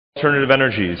alternative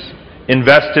energies,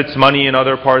 invest its money in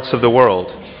other parts of the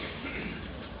world.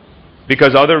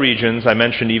 Because other regions, I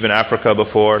mentioned even Africa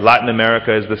before, Latin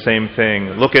America is the same thing.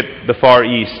 Look at the Far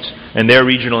East and their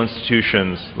regional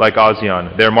institutions like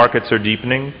ASEAN. Their markets are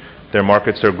deepening, their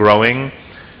markets are growing,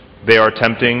 they are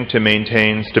attempting to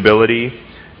maintain stability.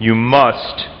 You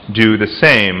must do the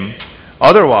same.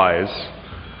 Otherwise,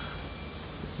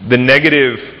 the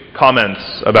negative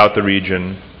comments about the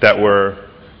region that were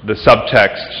the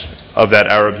subtext of that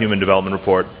Arab Human Development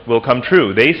Report will come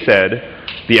true. They said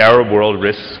the Arab world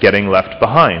risks getting left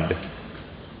behind.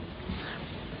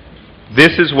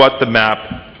 This is what the map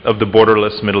of the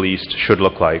borderless Middle East should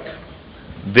look like.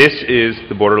 This is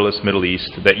the borderless Middle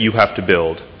East that you have to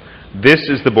build. This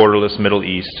is the borderless Middle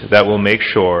East that will make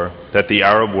sure that the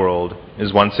Arab world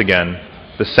is once again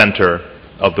the center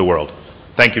of the world.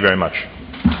 Thank you very much.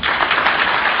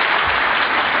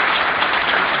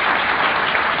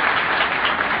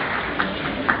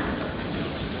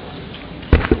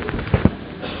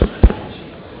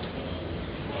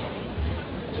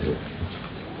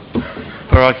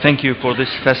 Parag, thank you for this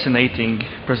fascinating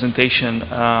presentation.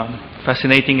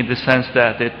 Fascinating in the sense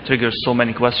that it triggers so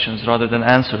many questions rather than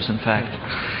answers, in fact.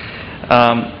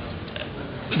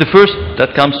 The first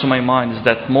that comes to my mind is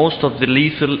that most of the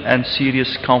lethal and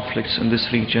serious conflicts in this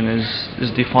region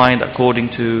is defined according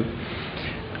to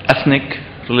ethnic,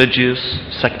 religious,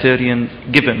 sectarian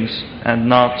givens and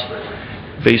not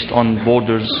based on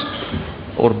borders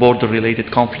or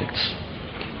border-related conflicts.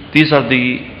 These are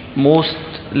the most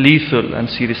lethal and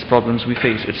serious problems we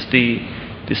face. It's the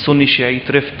Sunni Shiite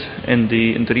rift in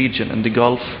the region, in the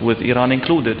Gulf, with Iran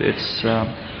included. It's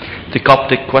the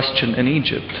Coptic question in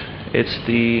Egypt. It's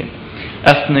the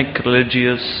ethnic,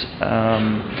 religious,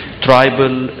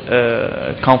 tribal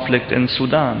conflict in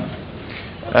Sudan.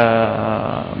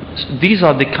 These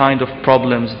are the kind of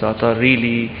problems that are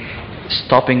really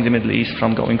stopping the Middle East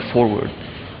from going forward.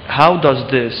 How does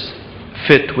this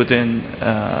fit within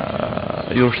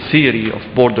your theory of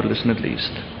borderless Middle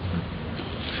East?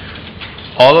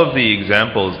 All of the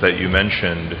examples that you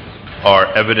mentioned are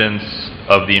evidence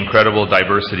of the incredible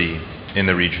diversity in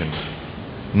the region,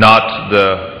 not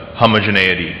the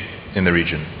homogeneity in the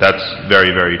region. That's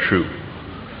very, very true.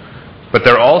 But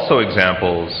they're also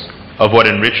examples of what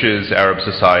enriches Arab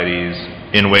societies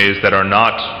in ways that are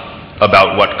not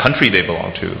about what country they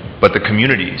belong to, but the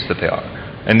communities that they are.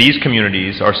 And these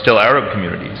communities are still Arab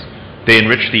communities. They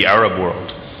enrich the Arab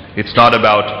world. It's not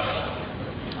about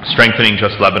strengthening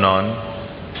just Lebanon.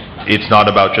 It's not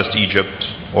about just Egypt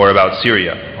or about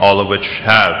Syria, all of which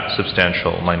have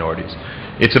substantial minorities.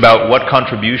 It's about what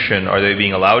contribution are they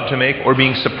being allowed to make or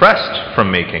being suppressed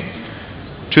from making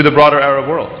to the broader Arab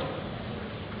world.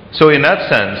 So in that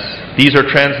sense, these are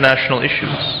transnational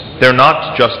issues. They're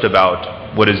not just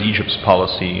about what is Egypt's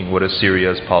policy, what is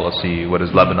Syria's policy, what is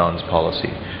Lebanon's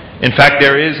policy. In fact,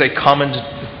 there is a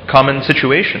common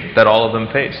situation that all of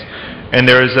them face. And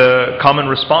there is a common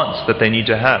response that they need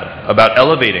to have about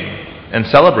elevating and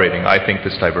celebrating, I think,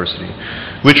 this diversity,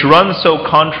 which runs so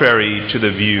contrary to the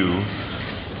view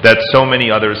that so many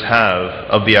others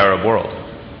have of the Arab world.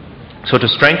 So to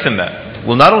strengthen that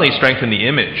will not only strengthen the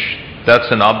image, that's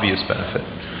an obvious benefit,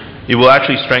 it will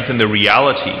actually strengthen the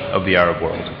reality of the Arab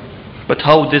world. But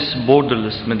how this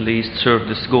borderless Middle East serve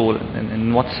this goal,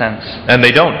 in what sense? And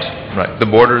they don't, right? The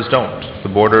borders don't. The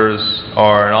borders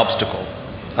are an obstacle,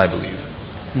 I believe.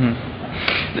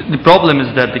 The problem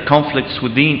is that the conflicts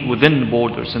within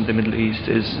borders in the Middle East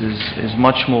is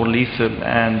much more lethal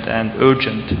and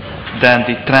urgent than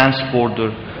the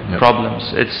trans-border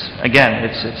problems. It's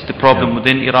the problem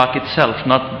within Iraq itself,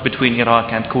 not between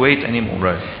Iraq and Kuwait anymore.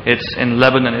 Right. It's in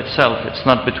Lebanon itself. It's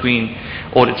not between,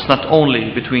 or it's not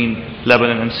only between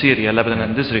Lebanon and Syria, Lebanon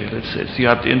and Israel. It's you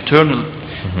have the internal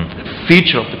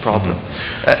feature of the problem.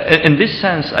 In this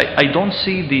sense, I don't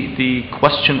see the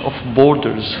question of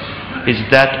borders is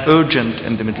that urgent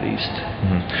in the Middle East.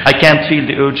 I can't feel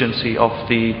the urgency of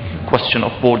the question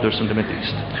of borders in the Middle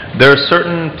East. There are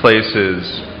certain places,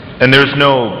 and there's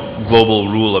no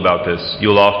global rule about this.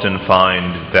 You'll often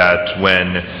find that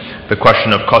when the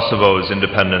question of Kosovo's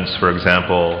independence, for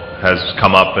example, has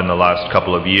come up in the last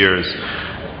couple of years,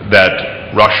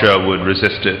 that Russia would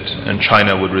resist it and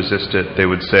China would resist it. They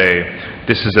would say,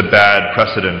 this is a bad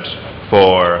precedent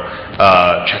for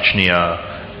Chechnya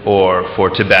or for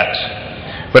Tibet.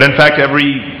 But in fact,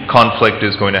 every conflict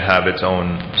is going to have its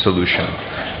own solution.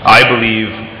 I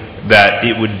believe that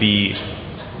it would be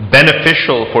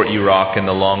beneficial for Iraq in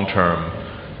the long term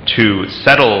to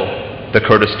settle the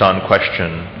Kurdistan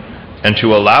question and to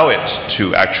allow it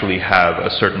to actually have a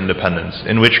certain independence,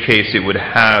 in which case it would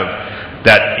have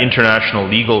that international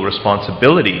legal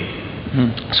responsibility.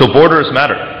 So borders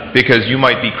matter, because you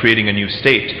might be creating a new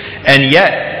state. And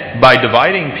yet, by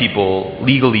dividing people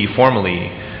legally,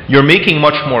 formally, you're making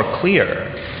much more clear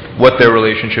what their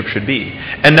relationship should be.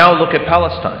 And now look at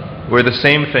Palestine, where the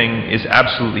same thing is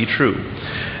absolutely true.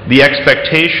 The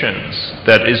expectations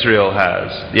that Israel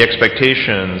has, the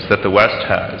expectations that the West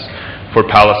has for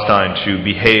Palestine to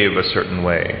behave a certain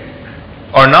way,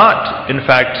 are not, in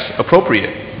fact,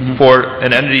 appropriate for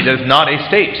an entity that is not a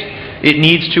state. It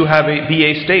needs to be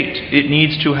a state. It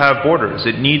needs to have borders.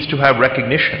 It needs to have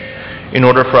recognition in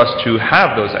order for us to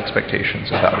have those expectations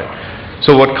about it.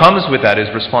 So what comes with that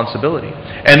is responsibility.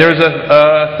 And there's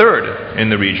a third in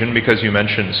the region, because you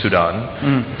mentioned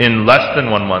Sudan. In less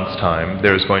than 1 month's time,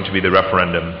 there's going to be the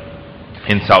referendum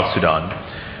in South Sudan.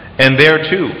 And there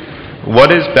too,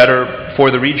 what is better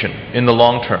for the region in the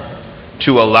long term?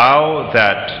 To allow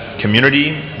that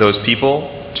community, those people,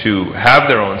 to have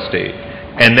their own state,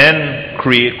 and then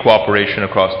create cooperation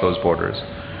across those borders,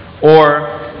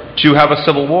 or to have a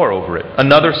civil war over it,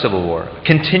 another civil war,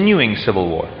 continuing civil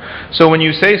war. So when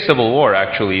you say civil war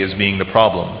actually as being the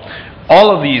problem,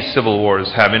 all of these civil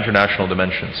wars have international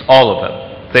dimensions, all of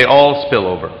them. They all spill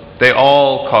over. They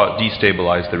all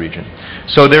destabilize the region.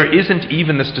 So there isn't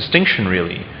even this distinction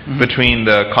really between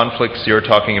the conflicts you're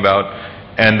talking about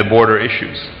and the border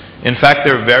issues. In fact,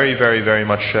 they're very, very, very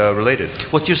much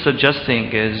related. What you're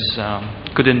suggesting is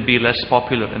couldn't be less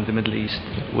popular in the Middle East,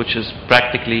 which is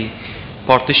practically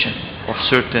partition of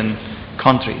certain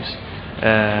countries,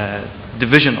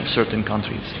 division of certain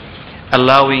countries,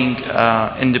 allowing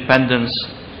independence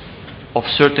of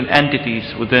certain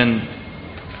entities within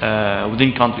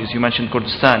countries. You mentioned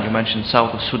Kurdistan, you mentioned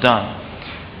South of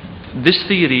Sudan. This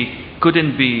theory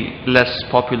couldn't be less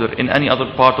popular in any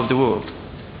other part of the world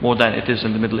more than it is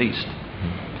in the Middle East.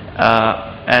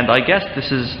 And I guess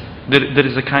there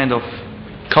is a kind of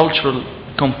cultural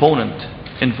component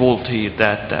involved here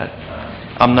that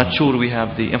I'm not sure we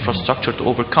have the infrastructure to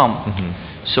overcome.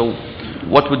 So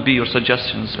what would be your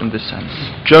suggestions in this sense?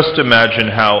 Just imagine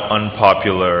how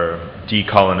unpopular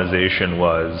decolonization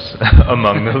was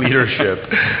among the leadership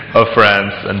of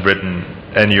France and Britain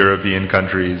and European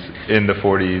countries in the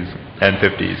 40s and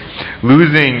 50s.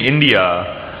 Losing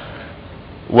India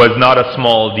was not a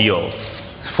small deal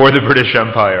for the British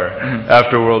Empire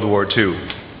after World War II.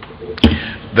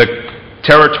 The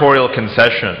territorial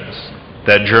concessions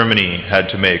that Germany had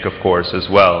to make, of course, as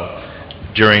well,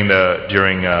 during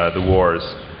the wars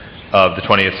of the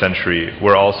 20th century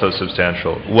were also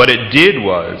substantial. What it did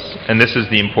was, and this is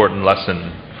the important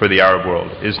lesson for the Arab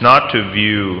world, is not to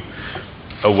view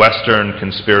a Western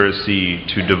conspiracy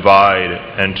to divide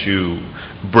and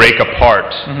to break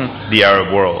apart the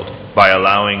Arab world by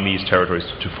allowing these territories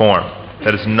to form.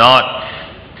 That is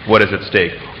not what is at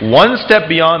stake. One step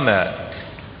beyond that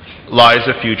lies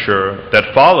a future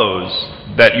that follows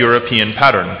that European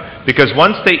pattern. Because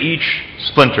once they each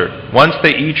splintered, once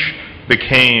they each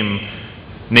became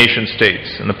nation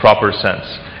states in the proper sense,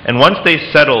 and once they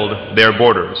settled their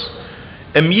borders,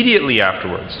 immediately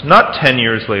afterwards, not 10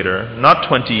 years later, not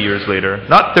 20 years later,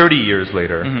 not 30 years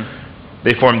later,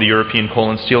 they formed the European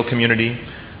Coal and Steel Community,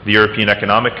 the European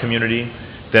Economic Community,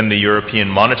 then the European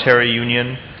Monetary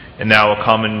Union, and now a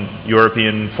common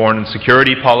European foreign and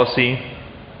security policy.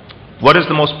 What is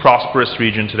the most prosperous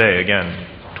region today? Again,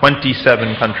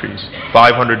 27 countries,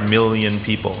 500 million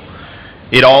people.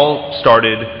 It all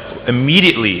started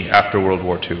immediately after World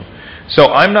War II.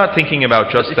 So I'm not thinking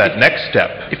about just that next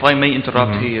step. If I may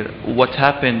interrupt here, what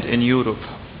happened in Europe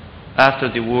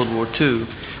after the World War II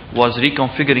was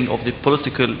reconfiguring of the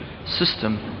political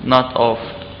system, not of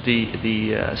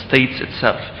the states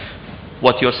itself.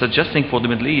 What you're suggesting for the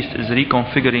Middle East is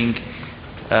reconfiguring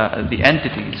the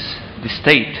entities, the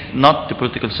state, not the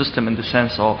political system, in the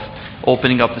sense of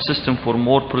opening up the system for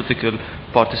more political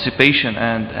participation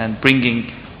and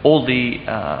bringing all the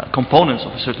components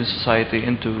of a certain society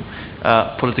into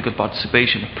political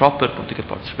participation, proper political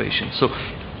participation. So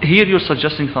here you're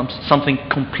suggesting something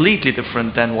completely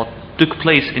different than what took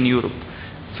place in Europe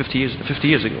 50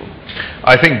 years ago.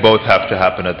 I think both have to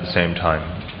happen at the same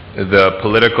time. The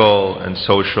political and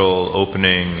social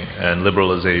opening and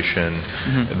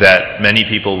liberalization that many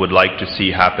people would like to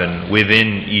see happen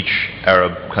within each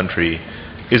Arab country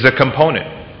is a component.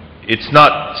 It's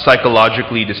not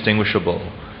psychologically distinguishable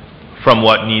from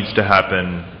what needs to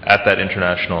happen at that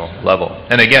international level.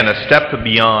 And again, a step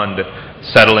beyond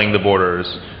settling the borders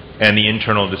and the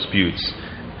internal disputes.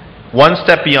 One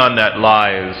step beyond that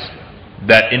lies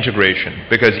that integration,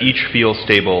 because each feels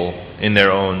stable in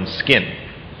their own skin.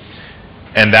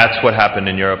 And that's what happened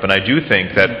in Europe. And I do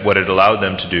think that what it allowed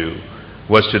them to do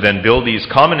was to then build these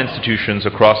common institutions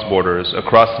across borders,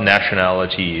 across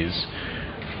nationalities,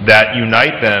 that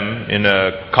unite them in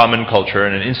a common culture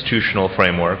and an institutional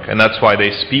framework, and that's why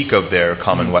they speak of their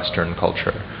common Western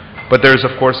culture. But there's,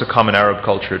 of course, a common Arab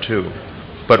culture too.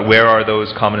 But where are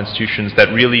those common institutions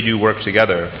that really do work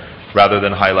together rather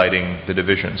than highlighting the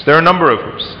divisions? There are a number of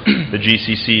groups. The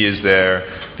GCC is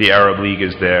there, the Arab League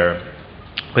is there.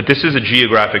 But this is a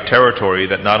geographic territory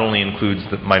that not only includes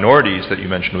the minorities that you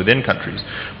mentioned within countries,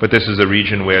 but this is a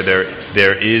region where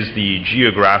there is the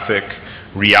geographic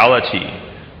reality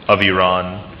of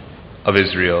Iran, of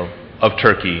Israel, of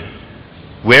Turkey.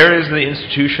 Where is the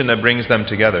institution that brings them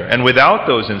together? And without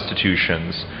those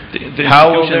institutions, the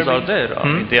how will institutions are there? I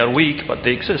mean, they are weak, but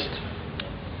they exist.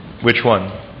 Which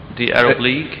one? The Arab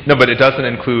League. No, but it doesn't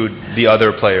include the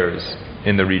other players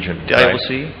in the region. The right?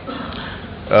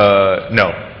 IOC?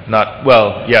 No, not,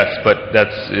 well, yes, but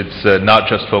it's not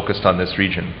just focused on this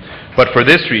region. But for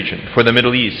this region, for the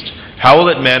Middle East, how will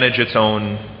it manage its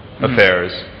own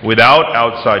affairs without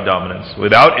outside dominance,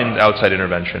 without outside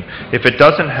intervention, if it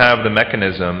doesn't have the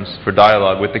mechanisms for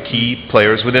dialogue with the key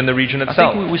players within the region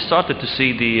itself? I think we started to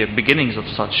see the beginnings of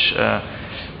such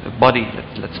body,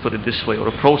 let's put it this way, or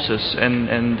a process in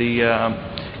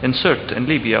Sirte in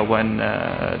Libya, when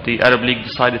the Arab League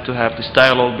decided to have this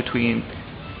dialogue between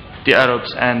the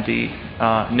Arabs and the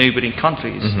neighboring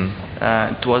countries.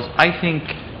 It was, I think,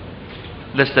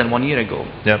 less than 1 year ago.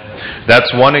 Yeah,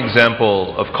 that's one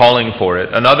example of calling for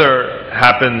it. Another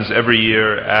happens every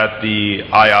year at the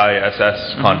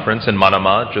IISS conference in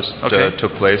Manama, just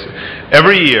took place.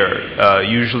 Every year,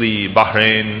 usually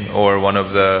Bahrain or one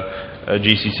of the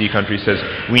GCC countries says,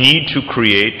 we need to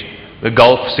create the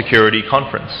Gulf Security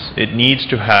Conference. It needs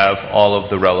to have all of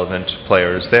the relevant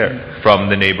players there from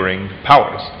the neighboring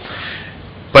powers.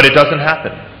 But it doesn't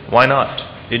happen. Why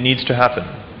not? It needs to happen.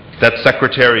 That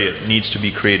secretariat needs to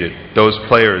be created. Those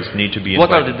players need to be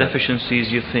invited. What are the deficiencies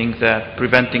you think that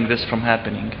preventing this from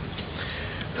happening?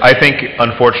 I think,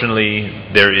 unfortunately,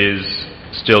 there is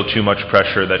still too much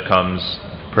pressure that comes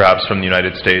perhaps from the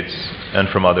United States and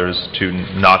from others to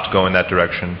not go in that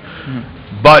direction.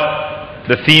 But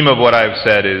the theme of what I've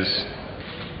said is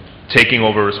taking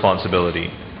over responsibility.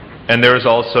 And there is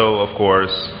also, of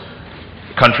course,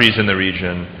 countries in the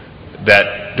region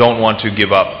that don't want to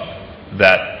give up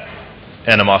that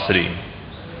animosity,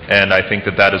 and I think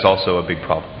that is also a big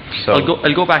problem. So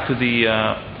I'll go back to the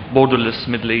borderless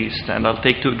Middle East, and I'll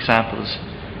take two examples: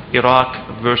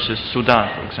 Iraq versus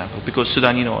Sudan, for example. Because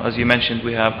Sudan, as you mentioned,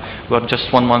 we are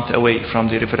just 1 month away from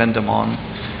the referendum on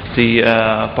the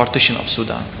partition of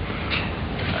Sudan.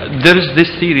 There is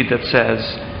this theory that says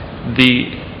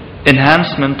the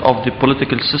enhancement of the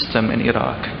political system in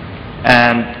Iraq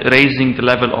and raising the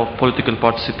level of political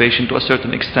participation to a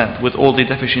certain extent with all the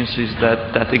deficiencies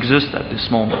that exist at this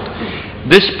moment.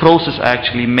 This process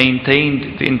actually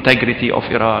maintained the integrity of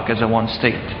Iraq as a one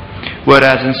state.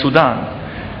 Whereas in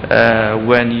Sudan,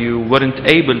 when you weren't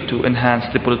able to enhance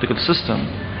the political system,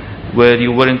 where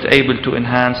you weren't able to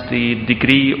enhance the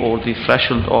degree or the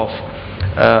threshold of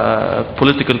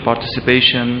political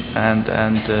participation and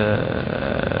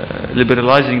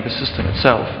liberalizing the system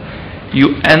itself,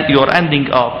 you're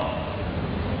ending up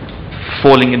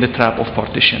falling in the trap of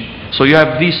partition. So you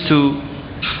have these two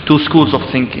schools of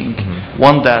thinking.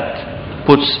 One that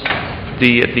puts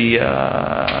the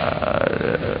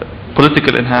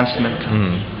political enhancement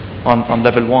on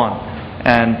level one,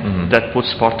 and that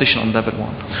puts partition on level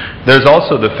one. There's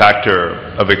also the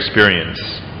factor of experience.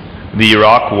 The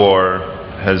Iraq War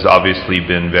has obviously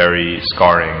been very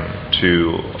scarring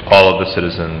to all of the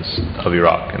citizens of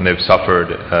Iraq, and they've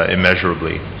suffered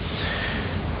immeasurably.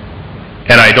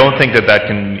 And I don't think that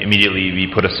can immediately be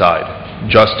put aside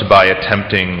just by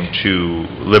attempting to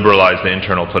liberalize the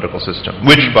internal political system,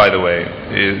 which, by the way,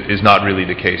 is not really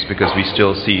the case, because we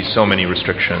still see so many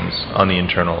restrictions on the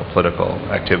internal political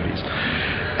activities.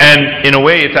 And in a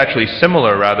way, it's actually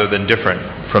similar rather than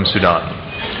different from Sudan,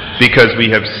 because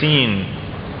we have seen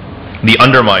the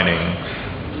undermining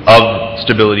of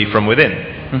stability from within.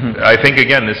 I think,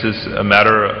 again, this is a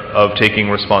matter of taking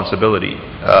responsibility.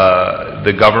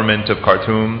 The government of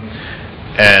Khartoum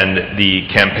and the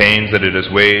campaigns that it has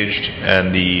waged,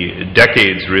 and the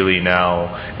decades really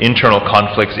now internal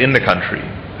conflicts in the country,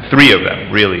 3 of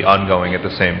them really ongoing at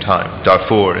the same time,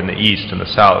 Darfur in the east and the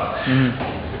south,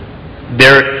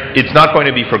 it's not going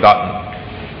to be forgotten.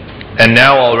 And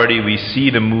now already we see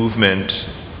the movement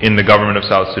in the government of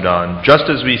South Sudan, just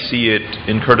as we see it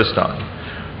in Kurdistan,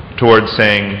 towards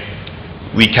saying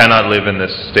we cannot live in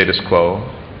this status quo.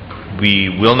 We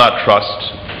will not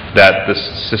trust that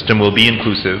this system will be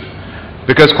inclusive,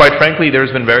 because quite frankly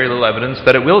there's been very little evidence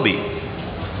that it will be.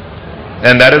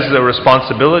 And that is the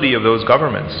responsibility of those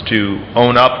governments to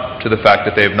own up to the fact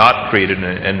that they have not created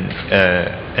an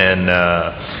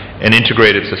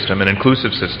integrated system, an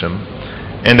inclusive system,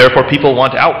 and therefore people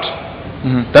want out.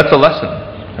 That's a lesson.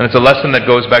 And it's a lesson that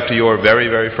goes back to your very,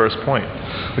 very first point,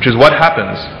 which is what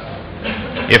happens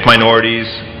if minorities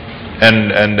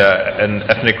and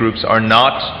ethnic groups are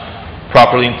not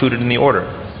properly included in the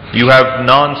order. You have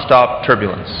non-stop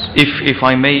turbulence. If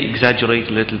I may exaggerate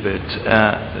a little bit,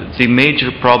 the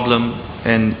major problem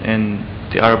in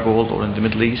the Arab world or in the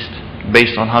Middle East,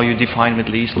 based on how you define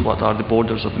Middle East, what are the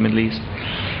borders of the Middle East,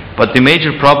 but the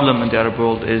major problem in the Arab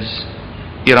world is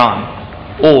Iran,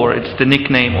 or it's the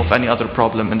nickname of any other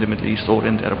problem in the Middle East or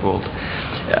in the Arab world.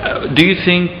 Do you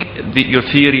think your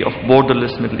theory of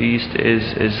borderless Middle East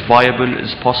is viable,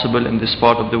 is possible in this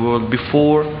part of the world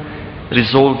before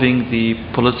resolving the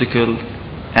political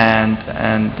and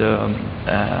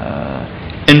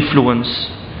influence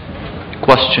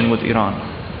question with Iran?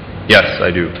 Yes,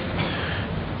 I do.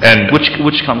 And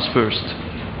which comes first?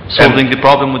 Solving the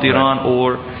problem with Iran,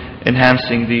 or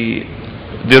enhancing the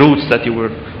roots that you were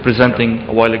presenting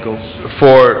a while ago?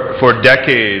 For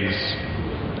decades,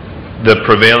 the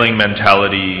prevailing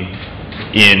mentality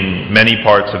in many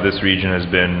parts of this region has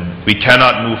been, we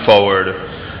cannot move forward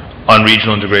on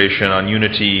regional integration, on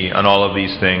unity, on all of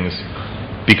these things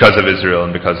because of Israel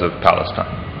and because of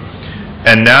Palestine.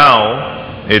 And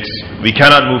now we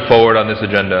cannot move forward on this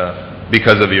agenda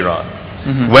because of Iran.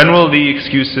 When will the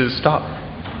excuses stop?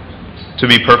 To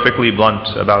be perfectly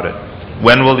blunt about it,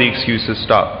 when will the excuses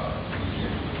stop?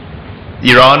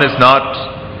 Iran is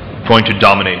not going to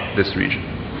dominate this region.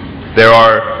 There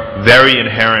are very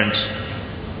inherent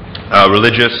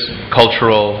religious,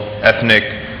 cultural, ethnic,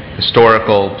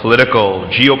 historical, political,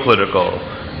 geopolitical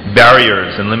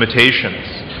barriers and limitations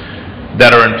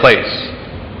that are in place.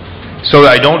 So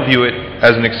I don't view it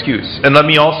as an excuse. And let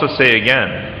me also say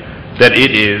again that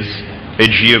it is a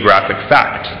geographic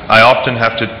fact. I often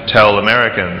have to tell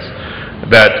Americans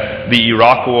that the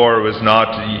Iraq war was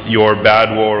not your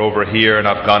bad war over here in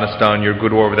Afghanistan, your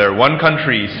good war over there. One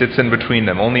country sits in between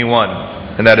them, only one,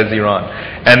 and that is Iran.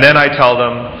 And then I tell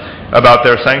them about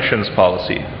their sanctions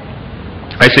policy.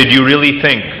 I say, do you really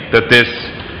think that this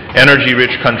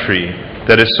energy-rich country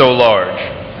that is so large,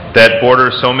 that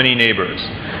borders so many neighbors,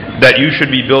 that you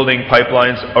should be building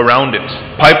pipelines around it?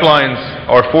 Pipelines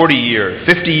are 40-year,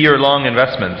 50-year-long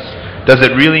investments. Does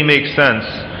it really make sense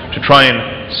to try and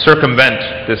circumvent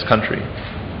this country?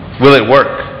 Will it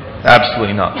work?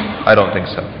 Absolutely not. I don't think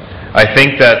so. I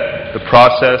think that the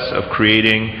process of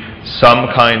creating some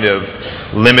kind of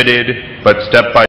limited but step-by-step